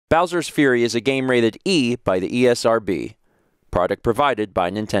Bowser's Fury is a game rated E by the ESRB. Product provided by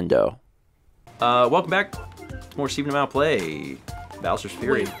Nintendo. Welcome back to more Stephen Amell Play. Bowser's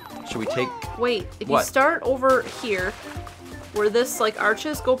Fury. Wait. Should we take... Wait, if What? you start over here, where this, like,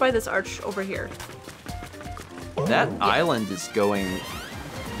 arches, go by this arch over here. That island is going...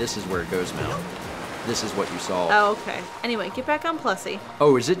 This is where it goes now. This is what you saw. Oh, okay. Anyway, get back on Plessy.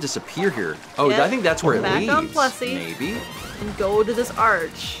 Oh, does it disappear here? Oh, Yep. I think that's where it Back leads. on Plessy. Maybe. And go to this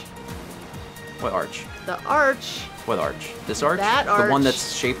arch. What arch? The arch. What arch? This arch? That The one arch.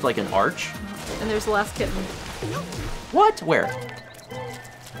 that's shaped like an arch? And there's the last kitten. What? Where?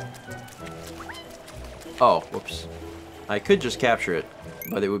 Oh, whoops. I could just capture it,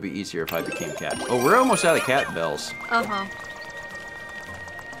 but it would be easier if I became cat. Oh, we're almost out of cat bells. Uh-huh.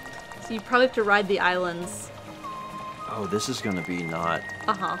 So you probably have to ride the islands. Oh, this is gonna be not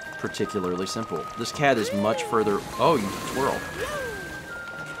Uh-huh. particularly simple. This cat is much further... Oh, you twirl.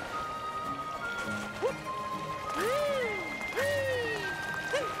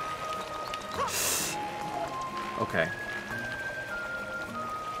 Okay.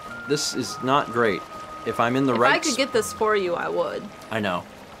 This is not great. If I'm in the right... If I could get this for you, I would. I know.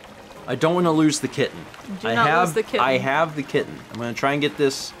 I don't want to lose the kitten. Do not lose the kitten. I have the kitten. I'm going to try and get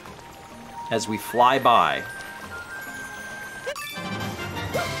this as we fly by.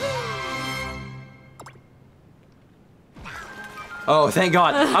 Oh, thank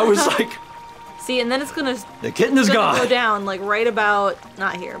God. I was like... See, and then it's gonna... The kitten is go gone. down, like, right about...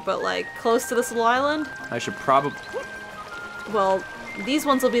 Not here, but, like, close to this little island. I should probably... Well, these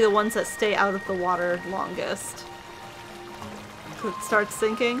ones will be the ones that stay out of the water longest. So it starts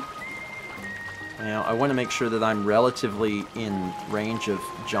sinking. Now, I want to make sure that I'm relatively in range of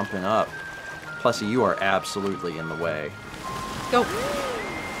jumping up. Plessy, you are absolutely in the way. Go.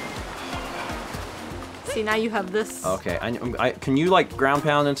 See, now you have this. Okay, can you, like, ground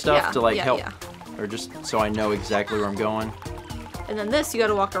pound and stuff Yeah, to, like, yeah, help? yeah. Or just so I know exactly where I'm going? And then this, you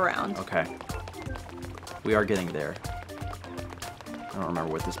gotta walk around. Okay. We are getting there. I don't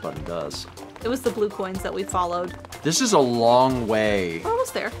remember what this button does. It was the blue coins that we followed. This is a long way We're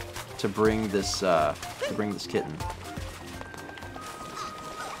almost there. to bring this kitten.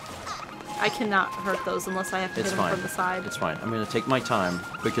 I cannot hurt those unless I have to It's hit fine. them from the side. It's fine. I'm gonna take my time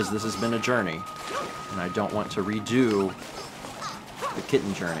because this has been a journey, and I don't want to redo the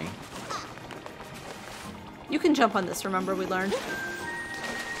kitten journey. You can jump on this, remember we learned?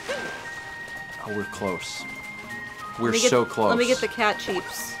 Oh, we're close. We're Let me get- so close. Let me get the cat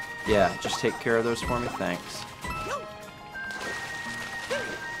cheeps. Yeah, just take care of those for me. Thanks.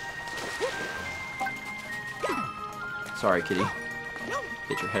 Sorry, kitty.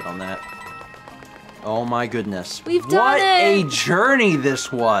 Get your head on that. Oh my goodness. We've done What a it! journey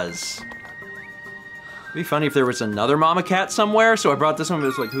this was! It'd be funny if there was another mama cat somewhere, so I brought this one, but it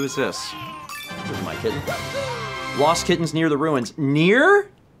was like, who is this? This is my kitten. Lost kittens near the ruins. Near?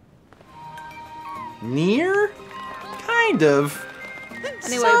 Near? Kind of.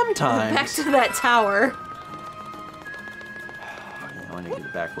 Anyway, Sometimes. back to that tower. I want to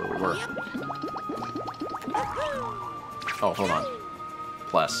get back where we were. Oh, hold on.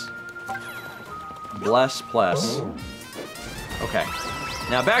 Bless. Bless, bless. Okay.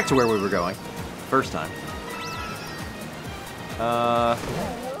 Now back to where we were going. First time.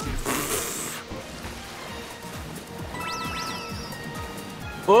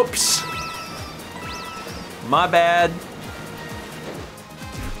 Oops. My bad.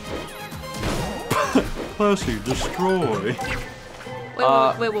 Plessy, destroy.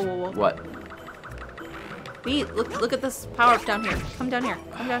 Wait. What? Beat, look at this power up down here. Come down here.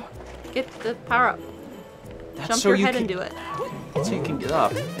 Come down. Get the power up. That's Jump so your you head can, into it. So you can get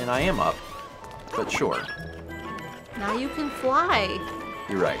up, and I am up. But sure. Now you can fly.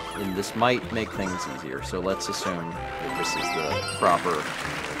 You're right, and this might make things easier, so let's assume that this is the proper...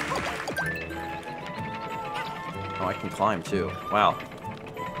 Oh, I can climb too. Wow.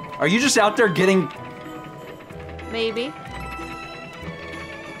 Are you just out there getting... Maybe.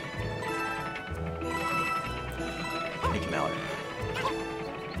 Thank you, Mallory.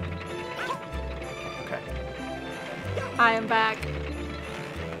 Okay. I am back.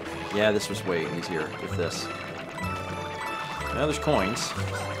 Yeah, this was way easier with this. Now there's coins.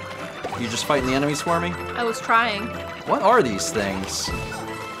 You just fighting the enemies for me? I was trying. What are these things?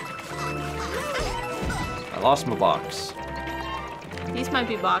 I lost my box. These might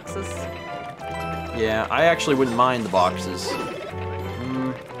be boxes. Yeah, I actually wouldn't mind the boxes.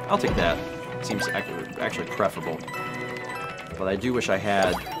 I'll take that. Seems actually preferable. But I do wish I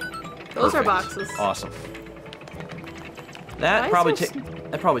had... Those are Perfect. boxes. Awesome. Why That is probably there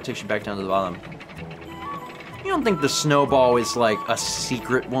that probably takes you back down to the bottom. You don't think the snowball is like a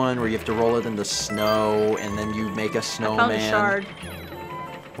secret one where you have to roll it in the snow and then you make a snowman? I found a shard.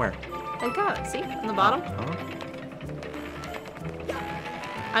 Where? I got it. See? On the bottom? Oh.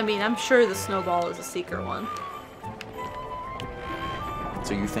 I mean, I'm sure the snowball is a secret one.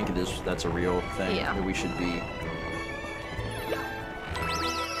 So you think that's a real thing Yeah. that we should be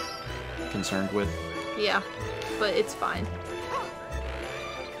concerned with? Yeah, but it's fine.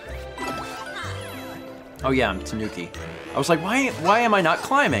 Oh yeah, I'm Tanuki. I was like, why am I not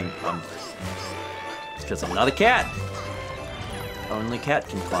climbing? It's because I'm not a cat. Only cat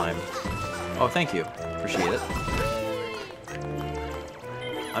can climb. Oh, thank you. Appreciate it.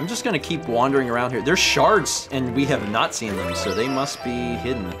 I'm just gonna keep wandering around here. There's shards, and we have not seen them, so they must be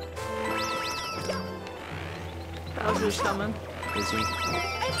hidden. Bowser's coming. Is he?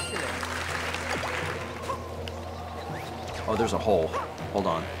 Oh, there's a hole. Hold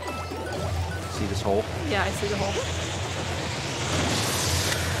on. See this hole? Yeah, I see the hole.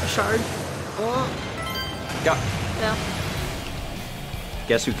 A shard. Got. Yeah.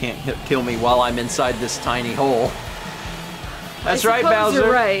 Guess who can't kill me while I'm inside this tiny hole? That's right, suppose Bowser.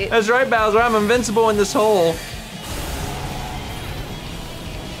 you're right. That's right, Bowser. I'm invincible in this hole.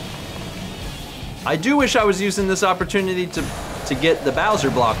 I do wish I was using this opportunity to get the Bowser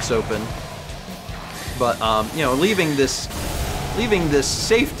blocks open, but you know, leaving this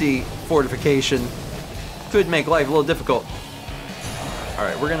safety fortification could make life a little difficult. All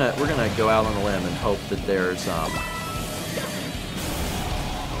right, we're gonna go out on a limb and hope that there's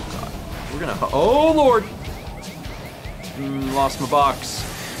we're gonna oh Lord. Lost my box.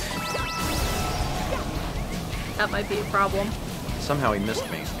 That might be a problem. Somehow he missed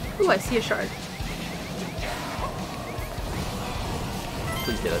me. Ooh, I see a shard.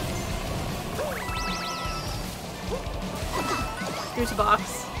 Please get it. Here's a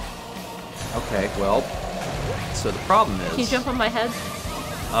box. Okay, well, so the problem is... Can you jump on my head?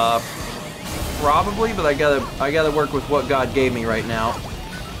 Probably, but I gotta work with what God gave me right now.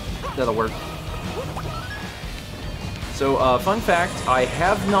 That'll work. So, fun fact, I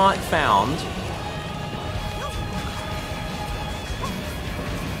have not found...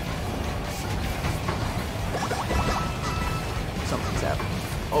 Something's happening.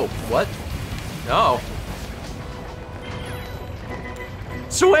 Oh, what? No.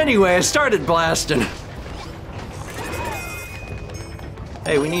 So anyway, I started blasting.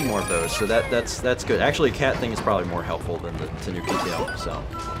 Hey, we need more of those, so that's good. Actually, a cat thing is probably more helpful than the Tanuki tail, so...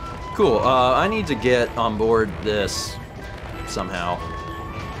 Cool, I need to get on board this somehow.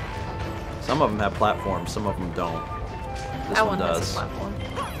 Some of them have platforms, some of them don't. This That one one has does. a platform.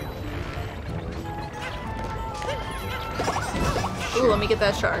 Ooh, let me get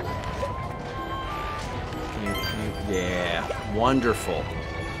that shard. Can you, yeah, wonderful.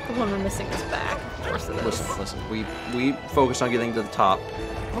 The one we're missing is back. Of course it is. Listen, we focus on getting to the top.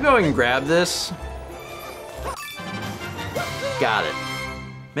 I'm going and grab this. Got it.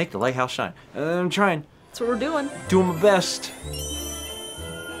 Make the lighthouse shine. I'm trying. That's what we're doing. Doing my best.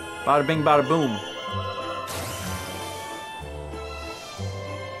 Bada bing, bada boom.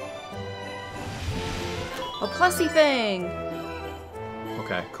 A plussy thing.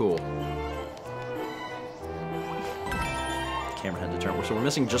 Okay, cool. Camera had to turn. So we're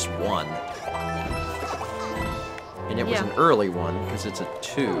missing just one. And it was Yeah. an early one, because it's a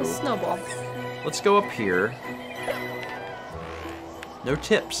 2. Oh, snowball. Let's go up here. No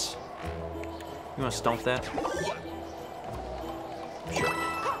tips. You want to stomp that? Sure.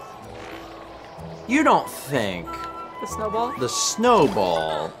 You don't think The snowball? the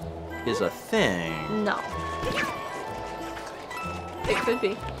snowball is a thing? No. It could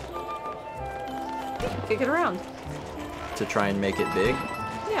be. Kick it around. To try and make it big?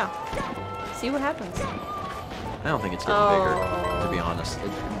 Yeah. See what happens. I don't think it's getting bigger, to be honest.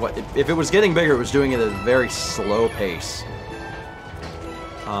 If it was getting bigger, it was doing it at a very slow pace.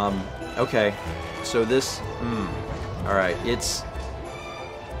 Okay. So this... Alright, it's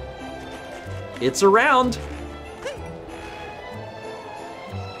around!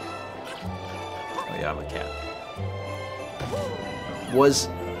 Oh yeah, I'm a cat. Was...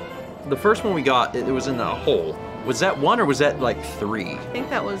 The first one we got, it was in a hole. Was that 1 or was that like 3? I think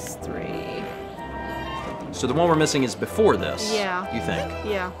that was 3. So the one we're missing is before this? Yeah. You think?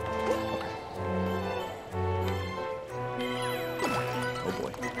 Yeah. Oh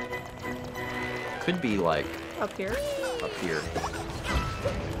boy. Could be like Up here? up here.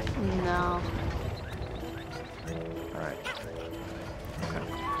 No. Alright. Okay.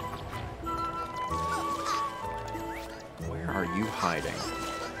 Where are you hiding?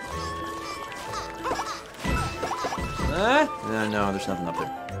 No, there's nothing up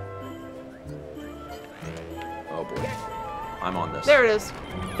there. I'm on this. There it is.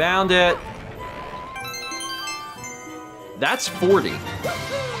 Found it. That's 40.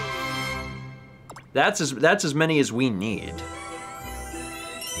 That's as many as we need.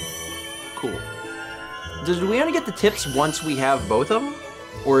 Cool. Do we only get the tips once we have both of them?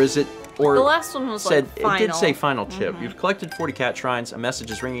 Or is it... Or the last one was said, like final. It did say final tip. You've collected 40 cat shrines. A message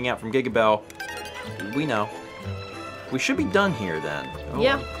is ringing out from Gigabell. We know. We should be done here then. Oh,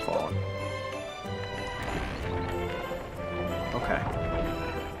 yeah. I'm falling. Okay.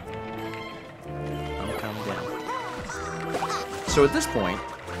 I'm coming down. So at this point,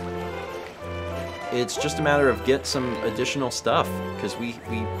 it's just a matter of get some additional stuff because we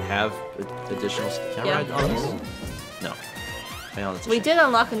have additional stuff. Can I ride on this? No. Well, that's a We shame. did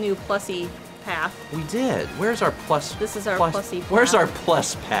unlock a new plussy path. We did. Where's our plus? This is our plussy path. Where's our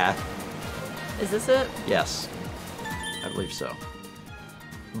plus path? Is this it? Yes. I believe so.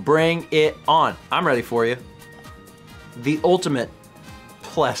 Bring it on. I'm ready for you. The ultimate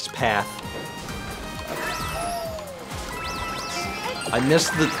plus path. I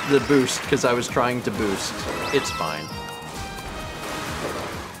missed the boost because I was trying to boost. It's fine.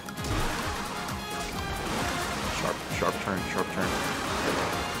 Sharp turn, sharp turn.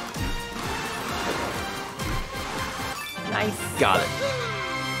 Nice. Got it.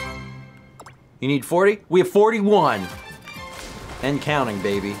 You need 40? We have 41. And counting,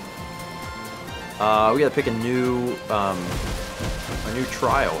 baby. We gotta pick a new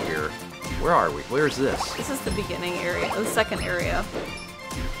trial here. Where are we? Where is this? This is the beginning area, the second area.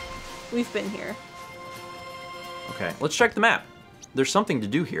 We've been here. Okay, let's check the map. There's something to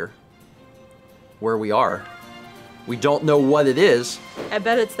do here. Where we are. We don't know what it is. I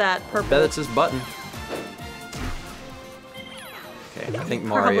bet it's that purple. Bet it's this button. Okay, I think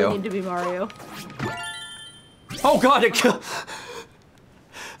Mario. Probably need to be Mario. Oh god, it killed.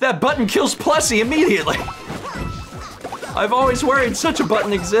 That button kills Plessy immediately. I've always worried such a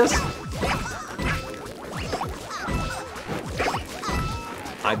button exists.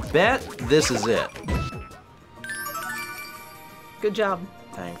 I bet this is it. Good job.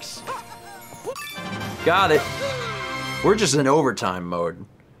 Thanks. Got it. We're just in overtime mode.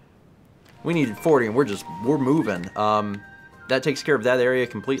 We needed 40 and we're moving. That takes care of that area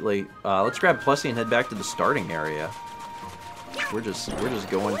completely. Let's grab Plessy and head back to the starting area. We're just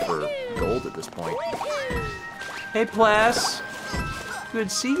going for gold at this point. Hey Pless. Good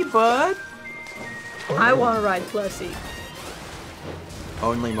to see you, bud. I want to ride Plessy.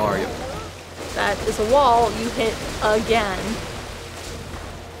 Only Mario. That is a wall you hit again.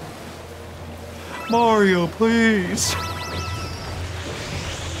 Mario, please.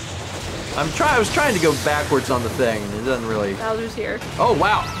 I was trying to go backwards on the thing, and it doesn't really. Bowser's here. Oh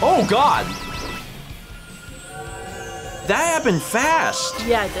wow! Oh god! That happened fast.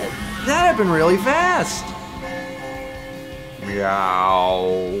 Yeah, it did. That happened really fast.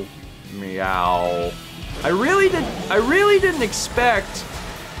 Meow, meow. I really didn't expect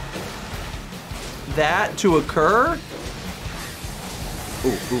that to occur.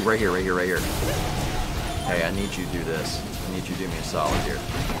 Ooh, right here, right here, right here. Hey, I need you to do this. I need you to do me a solid here.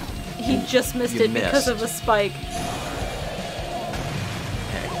 He just missed You it because missed. of a spike.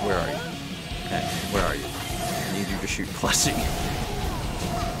 Hey, where are you? Hey, where are you? I need you to shoot Plessy.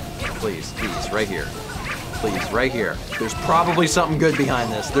 Please, please, right here. Please, right here. There's probably something good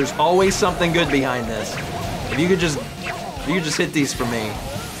behind this. There's always something good behind this. If you could just hit these for me.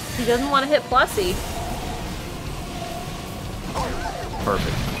 He doesn't want to hit Plessy.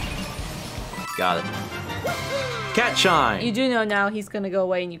 Perfect. Got it. Cat shine. You do know now he's gonna go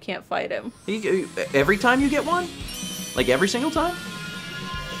away and you can't fight him. Every time you get one? Like every single time?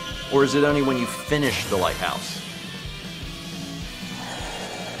 Or is it only when you finish the lighthouse?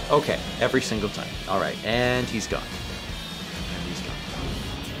 Okay, every single time. All right, and he's gone. And he's gone.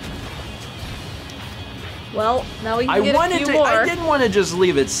 Well, now we can get a few more. I didn't want to just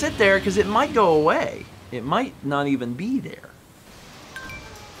leave it sit there because it might go away. It might not even be there.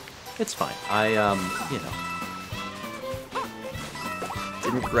 It's fine. You know,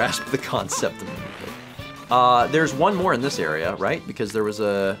 didn't grasp the concept immediately. There's one more in this area, right? Because there was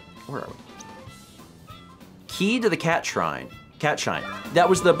a, where are we? Key to the cat shrine. Cat shine. That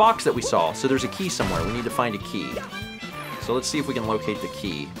was the box that we saw. So there's a key somewhere. We need to find a key. So let's see if we can locate the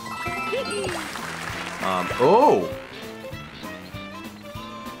key. Oh!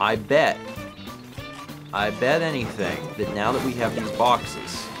 I bet anything that now that we have these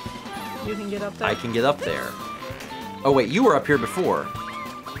boxes, You can get up there. I can get up there. Oh wait, you were up here before.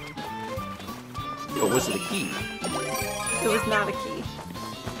 But was it a key? It was not a key.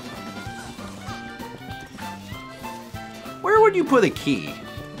 Where would you put a key?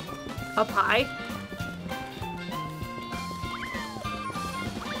 Up high?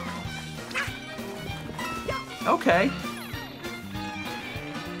 Okay.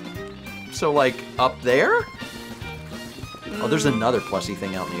 So, like, up there? Oh, there's another plussy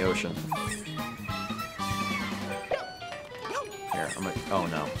thing out in the ocean. Here, I'm gonna... Oh,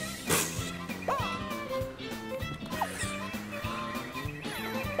 no.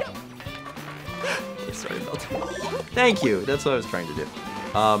 Sorry about that. Thank you. That's what I was trying to do.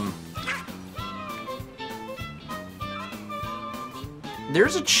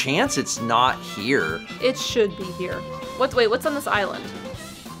 There's a chance it's not here. It should be here. Wait, what's on this island?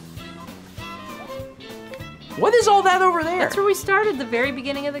 What is all that over there? That's where we started, the very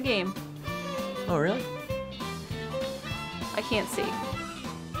beginning of the game. Oh, really? I can't see.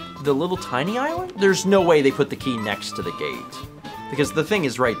 The little tiny island? There's no way they put the key next to the gate. Because the thing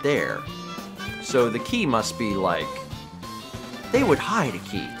is right there. So the key must be like... They would hide a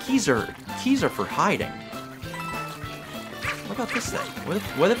key. Keys are for hiding. What about this thing?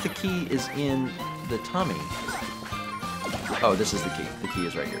 What if the key is in the tummy? Oh, this is the key. The key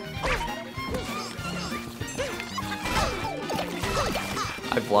is right here.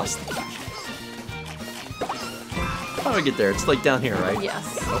 I've lost the key. How do I get there? It's like down here, right?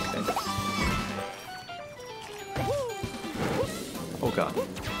 Yes. Okay. Oh god.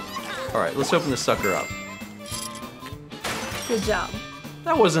 Alright, let's open this sucker up. Good job.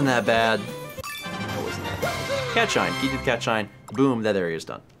 That wasn't that bad. That wasn't that bad. Cat shine. Key to the cat shine. Boom, that area is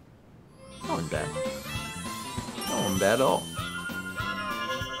done. That wasn't bad. That wasn't bad at all.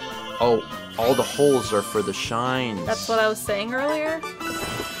 Oh, all the holes are for the shines. That's what I was saying earlier.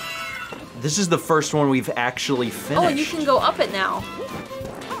 This is the first one we've actually finished. Oh, and you can go up it now.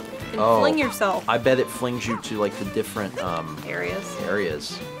 And fling yourself. I bet it flings you to like the different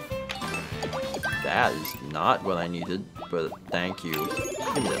areas. That is not what I needed, but thank you.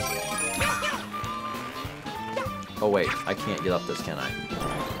 Give me this. Oh wait, I can't get up this, can I?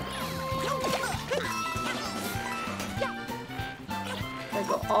 I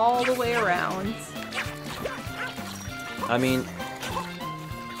go all the way around. I mean...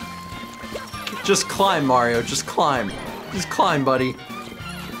 Just climb, Mario. Just climb. Just climb, buddy.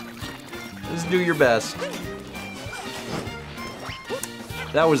 Just do your best.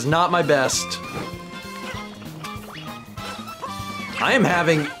 That was not my best. I am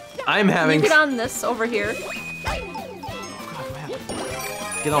having... Can you get on this over here? Oh God, what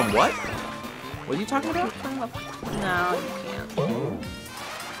happened? Get on what? What are you talking about? No, you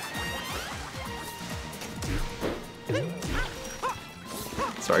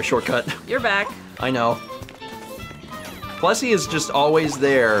can't. Sorry, shortcut. You're back. I know. Plessy is just always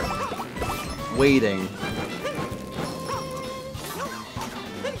there, waiting.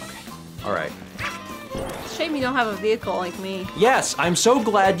 Alright. Shame you don't have a vehicle like me. Yes, I'm so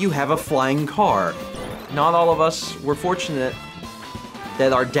glad you have a flying car. Not all of us were fortunate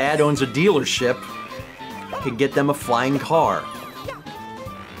that our dad owns a dealership, can get them a flying car.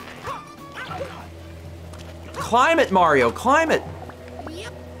 Climb it, Mario, climb it!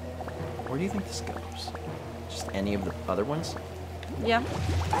 Where do you think this goes? Just any of the other ones? Yeah.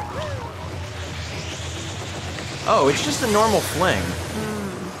 Oh, it's just a normal fling.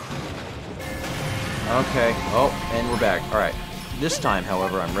 Okay. Oh, and we're back. All right. This time,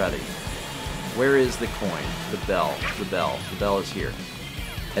 however, I'm ready. Where is the coin? The bell. The bell. The bell is here.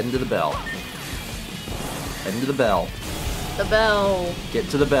 Head into the bell. Head into the bell. The bell. Get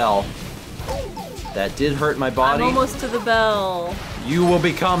to the bell. That did hurt my body. I'm almost to the bell. You will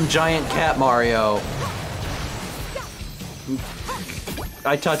become Giant Cat Mario.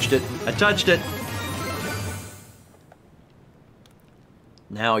 I touched it. I touched it.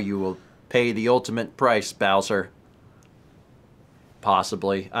 Now you will pay the ultimate price, Bowser.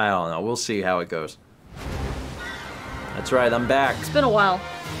 Possibly. I don't know. We'll see how it goes. That's right, I'm back. It's been a while.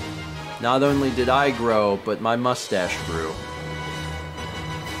 Not only did I grow, but my mustache grew.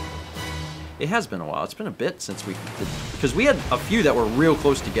 It has been a while. It's been a bit since we did... Because we had a few that were real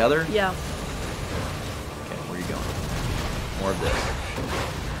close together. Yeah. Okay, where are you going? More of this.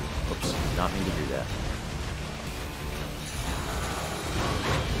 Oops, did not mean to do that.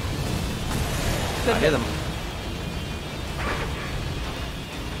 Good I hit him.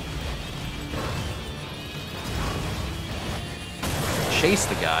 Chase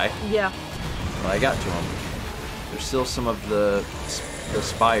the guy. Yeah. Well, I got to him. There's still some of the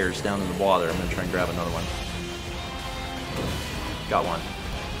spires down in the water. I'm gonna try and grab another one. Got one.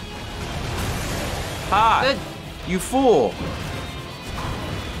 Ha! Good. You fool!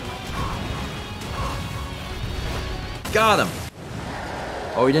 Got him!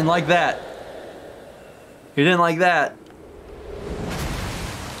 Oh, he didn't like that. He didn't like that.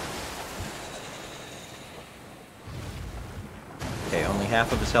 Okay, only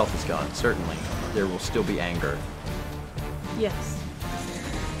half of his health is gone, certainly. there will still be anger. Yes.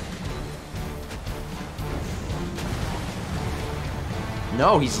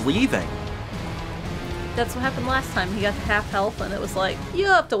 No, he's leaving. That's what happened last time. He got to half health, and it was like, you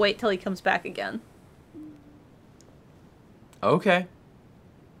have to wait till he comes back again. Okay.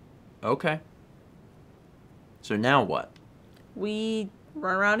 Okay. So now what? We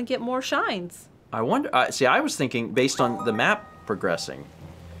run around and get more shines. I wonder... see, I was thinking based on the map progressing.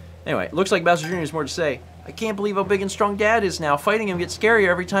 Anyway, looks like Bowser Jr. has more to say. I can't believe how big and strong Dad is now. Fighting him gets scarier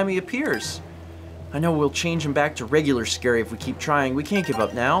every time he appears. I know we'll change him back to regular scary if we keep trying. We can't give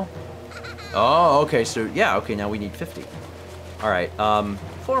up now. Oh, okay, so, yeah, okay, now we need 50. Alright,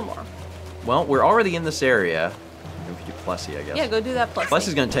 4 more. well, we're already in this area. We could do Plessy, I guess. Yeah, go do that Plessy.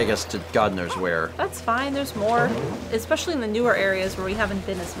 Plessy's gonna take us to God knows where. That's fine, there's more. Especially in the newer areas where we haven't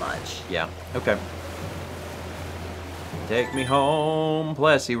been as much. Yeah, okay. Take me home,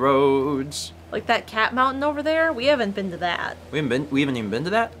 Plessy roads. Like that cat mountain over there, we haven't been to that. We haven't even been to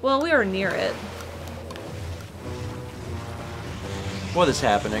that? Well, we were near it. What is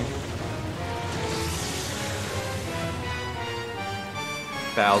happening?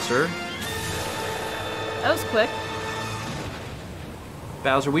 Bowser. That was quick.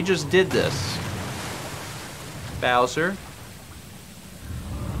 Bowser, we just did this. Bowser.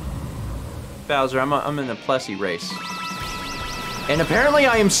 Bowser, I'm in the Plessy race. And apparently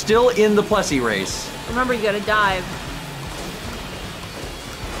I am still in the Plessy race. Remember, you gotta dive.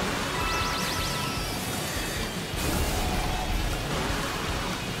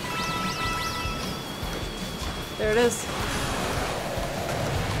 There it is.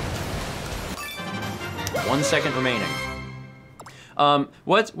 1 second remaining.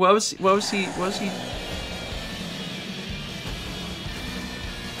 What was he?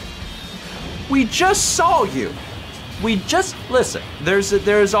 We just saw you. Listen.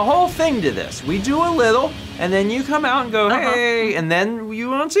 There's a whole thing to this. We do a little, and then you come out and go, hey, and then we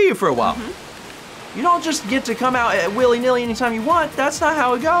won't see you for a while. You don't just get to come out willy-nilly anytime you want. That's not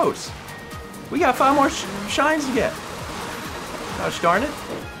how it goes. We got 5 more shines to get. Gosh darn it.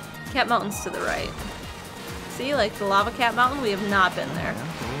 Cat Mountain's to the right. See, like the Lava Cat Mountain, we have not been there.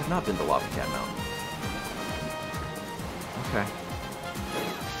 Yeah, we have not been to Lava Cat Mountain. Okay.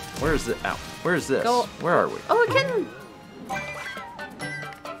 Where is it? Ow. Where is this? Go. Where are we? Oh, a kitten!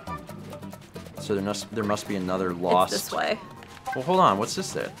 So there must be another lost... It's this way. Well, hold on. What's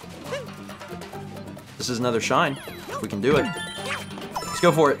this there? This is another shine. We can do it. Let's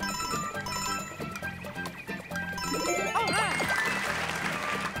go for it.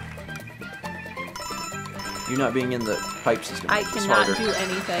 You not being in the pipes is gonna I be cannot harder. do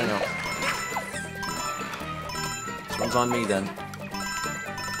anything. I know. This one's on me then.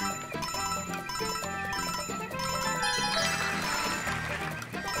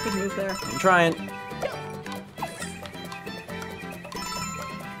 Good move there. I'm trying.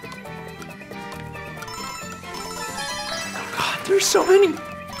 Oh God, there's so many.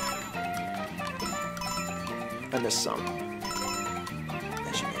 I missed some.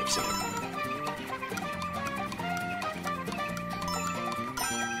 As you may have seen.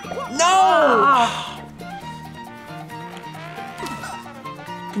 No! Ah.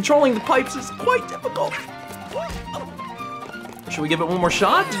 Controlling the pipes is quite difficult. Should we give it one more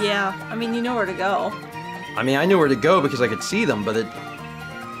shot? Yeah, I mean, you know where to go. I mean, I knew where to go because I could see them, but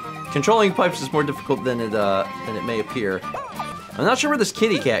controlling pipes is more difficult than it may appear. I'm not sure where this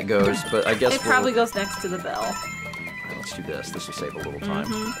kitty cat goes, but I guess It probably goes next to the bell. Alright, let's do this. This will save a little time.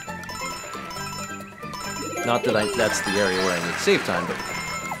 Not that that's the area where I need save time, but...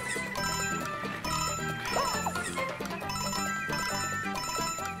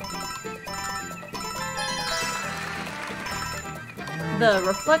 The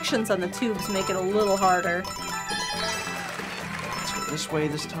reflections on the tubes make it a little harder. Let's go this way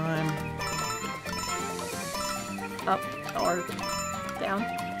this time. Up or down.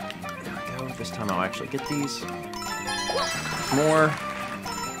 There we go. This time I'll actually get these. More.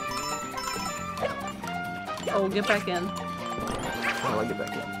 Oh, get back in. How do I get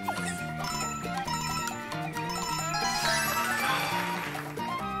back in?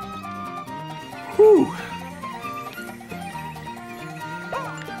 Whew.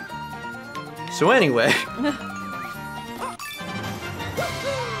 So anyway.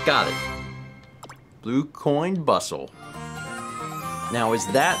 Got it. Blue coin bustle. Now is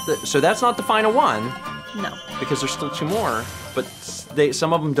that so that's not the final one? No. Because there's still 2 more, but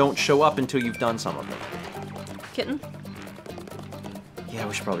some of them don't show up until you've done some of them. Kitten? Yeah,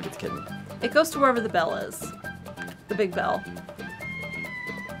 we should probably get the kitten. It goes to wherever the bell is. The big bell.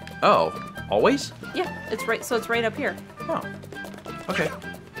 Oh, always? Yeah, it's right. So it's right up here. Oh, okay.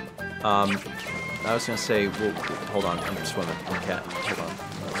 I was gonna say, well, hold on, I'm swimming. One cat. Hold on.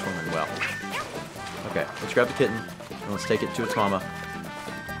 I'm not swimming well. Okay, let's grab the kitten, and let's take it to its mama.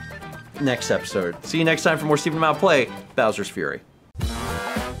 Next episode. See you next time for more Stephen Mao Play, Bowser's Fury.